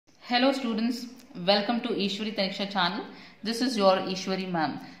Hello students, welcome to Eshwari channel. This is your Eshwari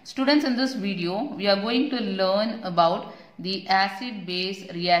ma'am. Students, in this video we are going to learn about the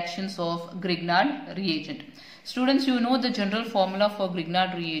acid-base reactions of Grignard reagent. Students, you know the general formula for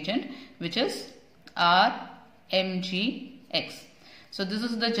Grignard reagent, which is RMgX. So this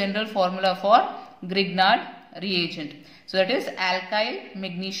is the general formula for Grignard reagent. So that is alkyl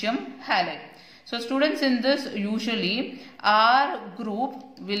magnesium halide. So students, in this usually R group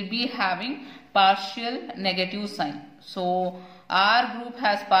will be having partial negative sign. So R group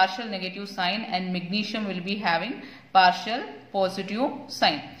has partial negative sign and magnesium will be having partial positive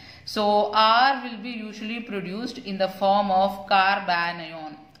sign. So R will be usually produced in the form of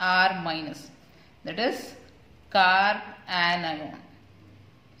carbanion, R minus, that is carbanion.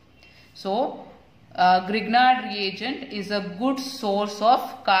 So Grignard reagent is a good source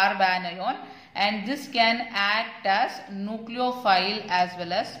of carbanion, and this can act as nucleophile as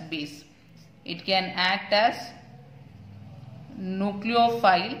well as base. It can act as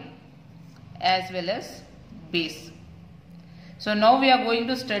nucleophile as well as base. So now we are going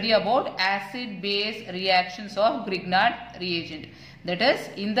to study about acid-base reactions of Grignard reagent. That is,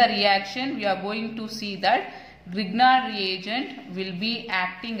 in the reaction we are going to see that Grignard reagent will be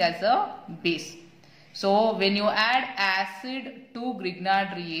acting as a base. So when you add acid to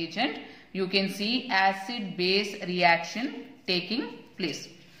Grignard reagent, you can see acid-base reaction taking place.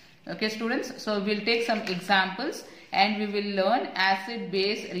 Okay students, so we will take some examples and we will learn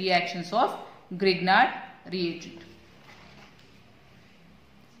acid-base reactions of Grignard reagent.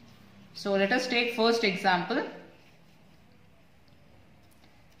 So let us take first example.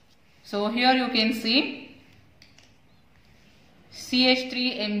 So here you can see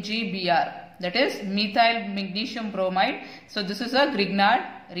CH3MgBr, that is methyl magnesium bromide. So this is a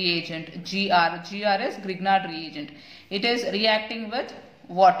Grignard reagent, GR. GR is Grignard reagent. It is reacting with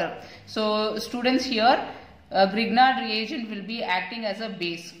water. So students, here Grignard reagent will be acting as a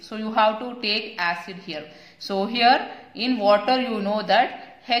base. So you have to take acid here. So here in water, you know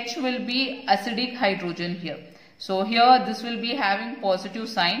that H will be acidic hydrogen here. So here this will be having positive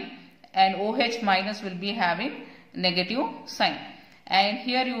sign and OH minus will be having negative sign. And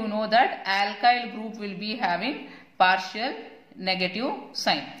here you know that alkyl group will be having partial negative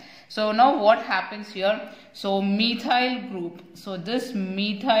sign. So now what happens here? So methyl group. So this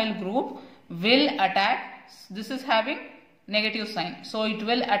methyl group will attack. This is having negative sign. So it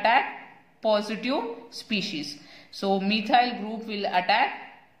will attack positive species. So methyl group will attack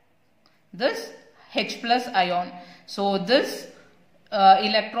this H plus ion. So this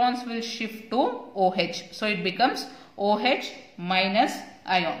electrons will shift to OH. So it becomes OH minus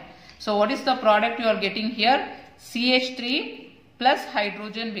ion. So what is the product you are getting here? CH3 plus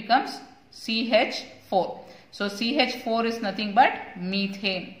hydrogen becomes CH4. So CH4 is nothing but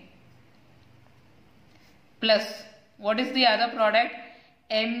methane. Plus, what is the other product?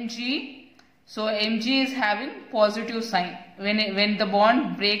 Mg. So Mg is having positive sign when the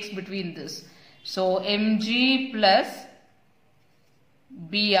bond breaks between this. So Mg plus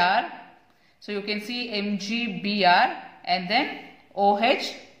Br. So you can see MgBr and then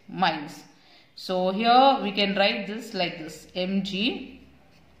OH minus. So here we can write this like this: MgBr,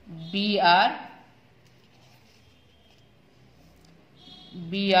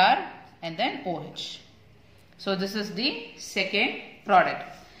 Br and then OH. So this is the second product.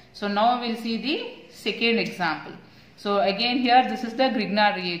 So now we will see the second example. So again here this is the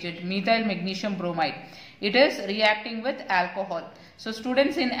Grignard reagent, methyl magnesium bromide. It is reacting with alcohol. So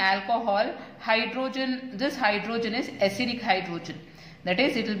students, in alcohol, hydrogen, this hydrogen is acidic hydrogen. That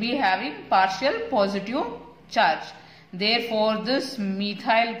is, it will be having partial positive charge. Therefore, this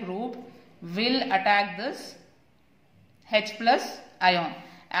methyl group will attack this H plus ion.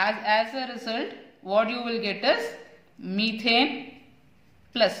 As a result, what you will get is methane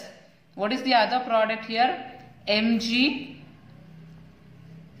plus. What is the other product here? MgBr,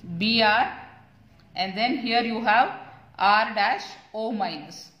 and then here you have R dash O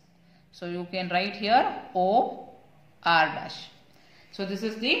minus. So you can write here O R dash. So this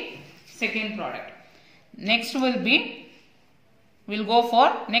is the second product. Next will be, we'll go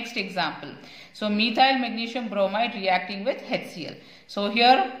for next example. So methyl magnesium bromide reacting with HCl. So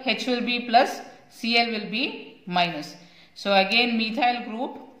here H will be plus, Cl will be minus. So again methyl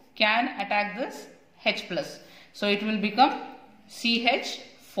group can attack this H plus. So it will become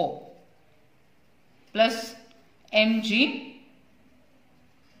CH4 plus MgBrCl.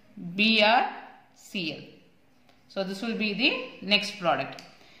 So this will be the next product.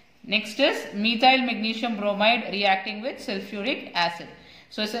 Next is methyl magnesium bromide reacting with sulfuric acid.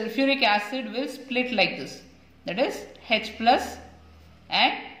 So sulfuric acid will split like this. That is H plus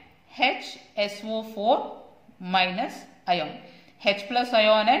and HSO4 minus ion. H plus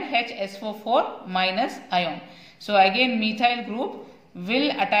ion and HSO4 minus ion. So again methyl group will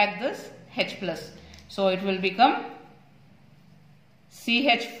attack this H plus. So it will become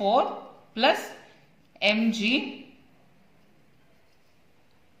CH4 plus Mg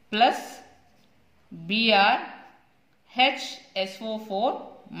plus Br HSO4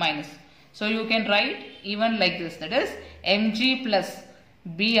 minus. So you can write even like this, that is Mg plus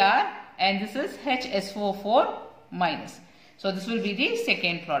Br and this is HSO4 minus. So this will be the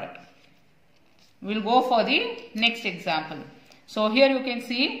second product. We will go for the next example. So here you can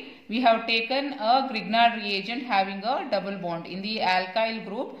see we have taken a Grignard reagent having a double bond. In the alkyl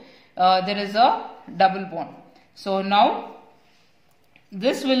group there is a double bond. So now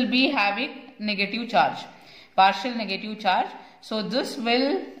this will be having negative charge, partial negative charge. So this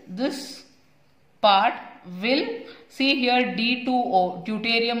part will see here D2O,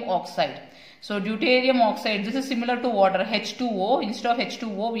 deuterium oxide. So deuterium oxide, this is similar to water, H2O. Instead of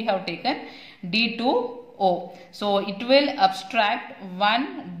H2O we have taken D2O. So it will abstract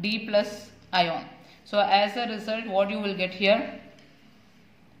one D plus ion. So as a result what you will get here,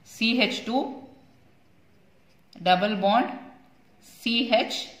 CH2 double bond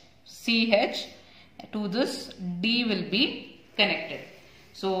CH to this D will be connected.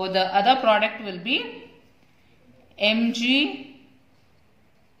 So the other product will be MgCl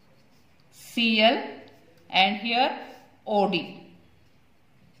and here OD.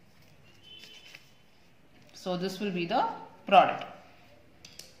 So this will be the product.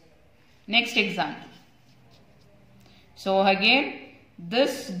 Next example. So again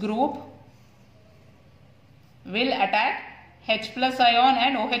this group will attack H plus ion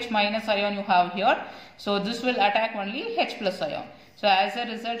and OH minus ion you have here. So this will attack only H plus ion. So as a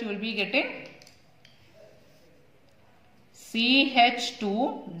result you will be getting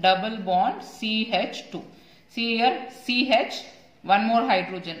CH2 double bond CH2. See here CH, one more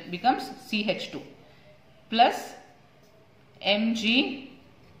hydrogen becomes CH2 plus MgCl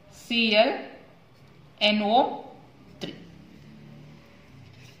NO3.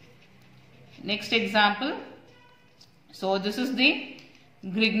 Next example. So this is the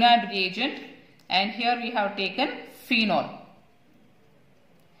Grignard reagent and here we have taken phenol.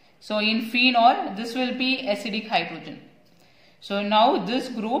 So in phenol this will be acidic hydrogen. So now this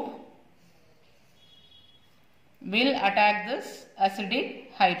group will attack this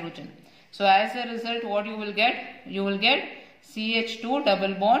acidic hydrogen. So as a result what you will get? You will get CH2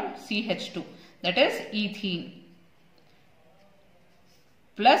 double bond CH2, that is ethene,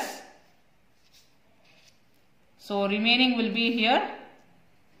 plus, so remaining will be here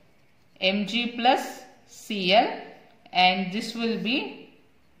Mg plus Cl and this will be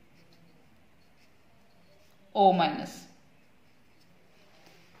O minus.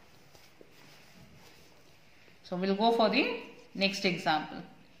 So we'll go for the next example.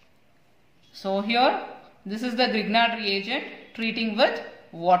 So here this is the Grignard reagent treating with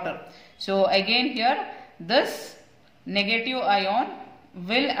water. So again here this negative ion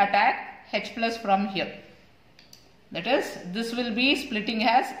will attack H plus from here. That is this will be splitting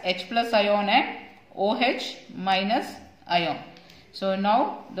as H plus ion and OH minus ion. So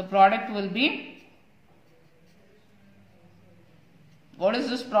now the product will be, what is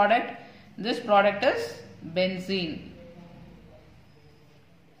this product? This product is benzene,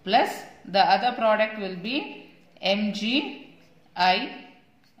 plus the other product will be MgI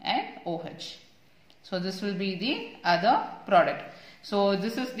and OH. So this will be the other product. So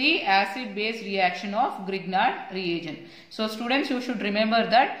this is the acid base reaction of Grignard reagent. So students, you should remember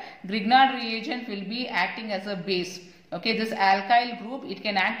that Grignard reagent will be acting as a base. Okay, this alkyl group, it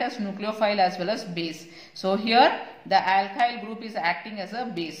can act as nucleophile as well as base. So here the alkyl group is acting as a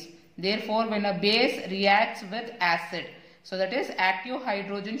base. Therefore when a base reacts with acid, so that is active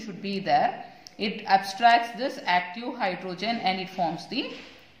hydrogen should be there, it abstracts this active hydrogen and it forms the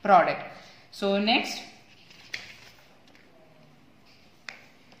product. So next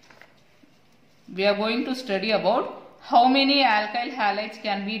we are going to study about how many alkyl halides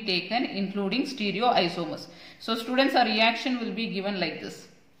can be taken including stereoisomers. So students, a reaction will be given like this.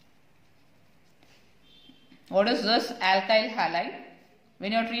 What is this alkyl halide?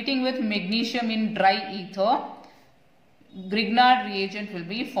 When you are treating with magnesium in dry ether, Grignard reagent will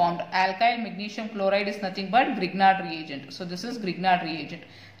be formed. Alkyl magnesium chloride is nothing but Grignard reagent. So this is Grignard reagent.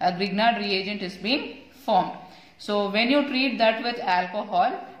 A Grignard reagent is being formed. So when you treat that with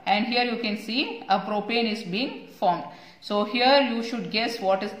alcohol, and here you can see a propane is being formed. So here you should guess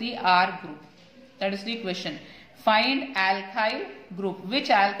what is the R group. That is the question. Find alkyl group. Which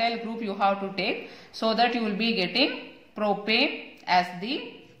alkyl group you have to take so that you will be getting propane as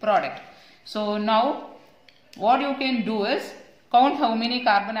the product. So now what you can do is count how many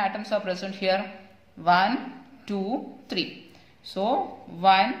carbon atoms are present here. 1, 2, 3. So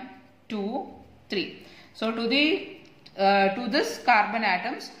 1, 2, 3. So to this carbon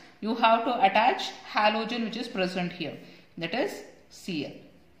atoms you have to attach halogen which is present here, that is Cl.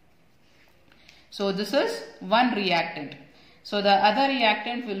 So this is one reactant. So the other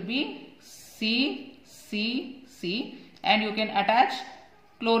reactant will be C, C, C, and you can attach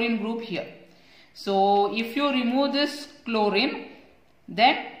chlorine group here. So if you remove this chlorine,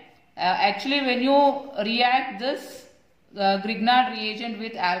 then actually when you react this Grignard reagent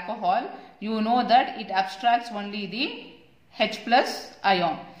with alcohol, you know that it abstracts only the H plus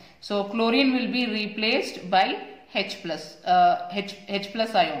ion. So chlorine will be replaced by H plus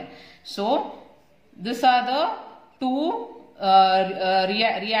ion. So these are the two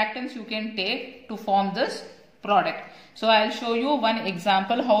reactants you can take to form this product. So I will show you one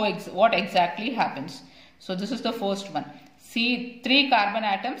example what exactly happens. So this is the first one. See, 3 carbon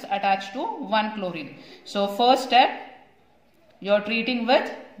atoms attached to 1 chlorine. So first step, you are treating with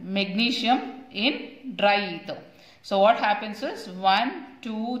magnesium in dry ether. So what happens is 1,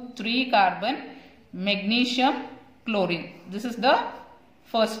 2, 3 carbon, magnesium, chlorine. This is the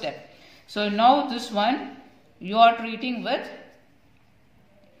first step. So now this one you are treating with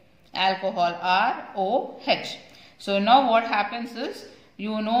alcohol, ROH. So now what happens is,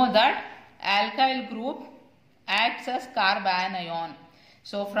 you know that alkyl group acts as carbanion.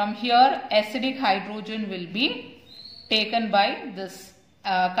 So from here acidic hydrogen will be taken by this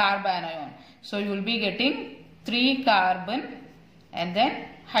carbanion. So you will be getting 3 carbon and then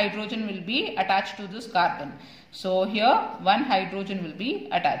hydrogen will be attached to this carbon. So here 1 hydrogen will be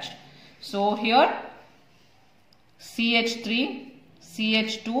attached. So here CH3,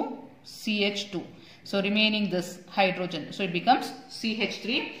 CH2, CH2. So remaining this hydrogen. So it becomes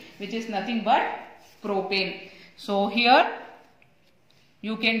CH3, which is nothing but propane. So here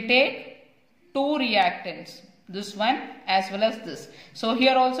you can take 2 reactants, this one as well as this. So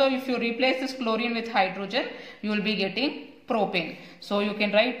here also if you replace this chlorine with hydrogen, you will be getting propane. So you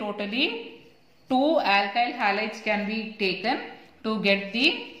can write totally 2 alkyl halides can be taken to get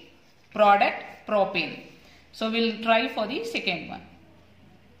the product propane. So we will try for the second one.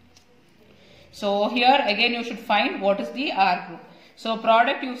 So here again you should find what is the R group. So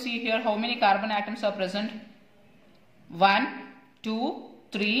product, you see here how many carbon atoms are present? 1, 2,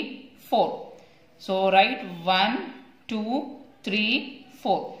 3, 4. So write 1, 2, 3,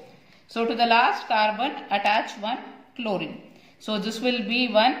 4. So to the last carbon attach 1 chlorine. So this will be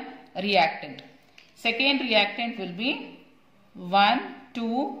one reactant. Second reactant will be 1,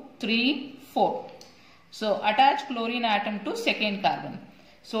 2, 3, 4. So attach chlorine atom to second carbon.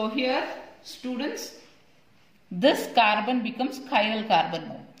 So here students, this carbon becomes chiral carbon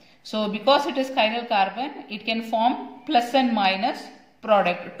now. So because it is chiral carbon, it can form plus and minus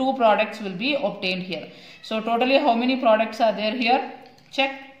product. 2 products will be obtained here. So totally how many products are there here?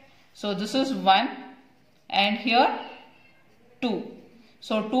 Check. So this is 1 and here 2.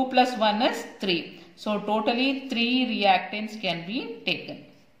 So 2 plus 1 is 3. So totally 3 reactants can be taken.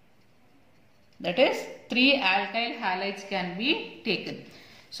 That is 3 alkyl halides can be taken.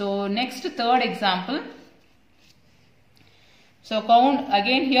 So next, third example. So count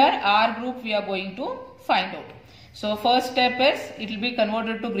again here R group we are going to find out. So first step is it will be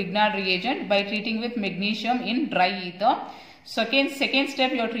converted to Grignard reagent by treating with magnesium in dry ether. Second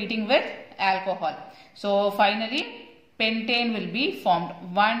step you are treating with alcohol. So finally pentane will be formed.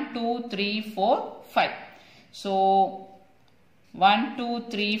 1, 2, 3, 4, 5. So 1, 2,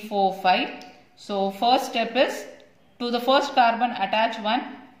 3, 4, 5. So first step is to the first carbon attach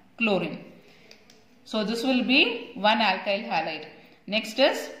 1 chlorine. So this will be 1 alkyl halide. Next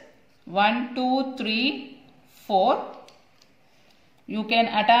is 1, 2, 3, 4. You can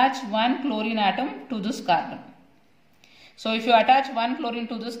attach 1 chlorine atom to this carbon. So if you attach 1 chlorine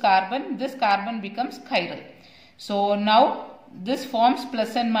to this carbon becomes chiral. So now this forms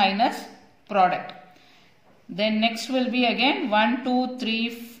plus and minus product. Then next will be again 1, 2, 3,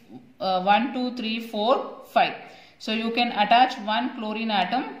 4, 5. So you can attach 1 chlorine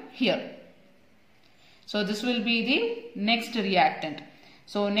atom here. So this will be the next reactant.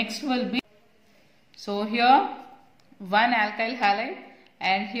 So next will be, so here 1 alkyl halide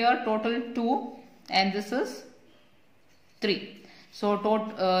and here total 2 and this is 3. So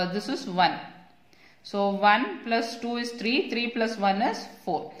this is 1. So 1 plus 2 is 3, 3 plus 1 is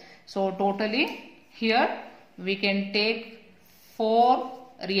 4. So totally here we can take 4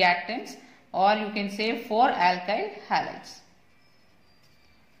 reactants, or you can say 4 alkyl halides.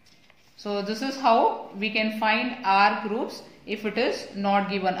 So this is how we can find R groups if it is not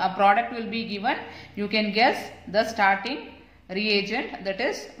given. A product will be given. You can guess the starting reagent, that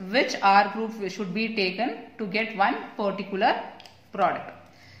is which R group should be taken to get one particular product.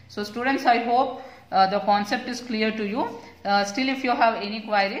 So students, I hope the concept is clear to you. Still, if you have any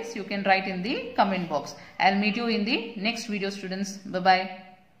queries, you can write in the comment box. I'll meet you in the next video, students. Bye-bye.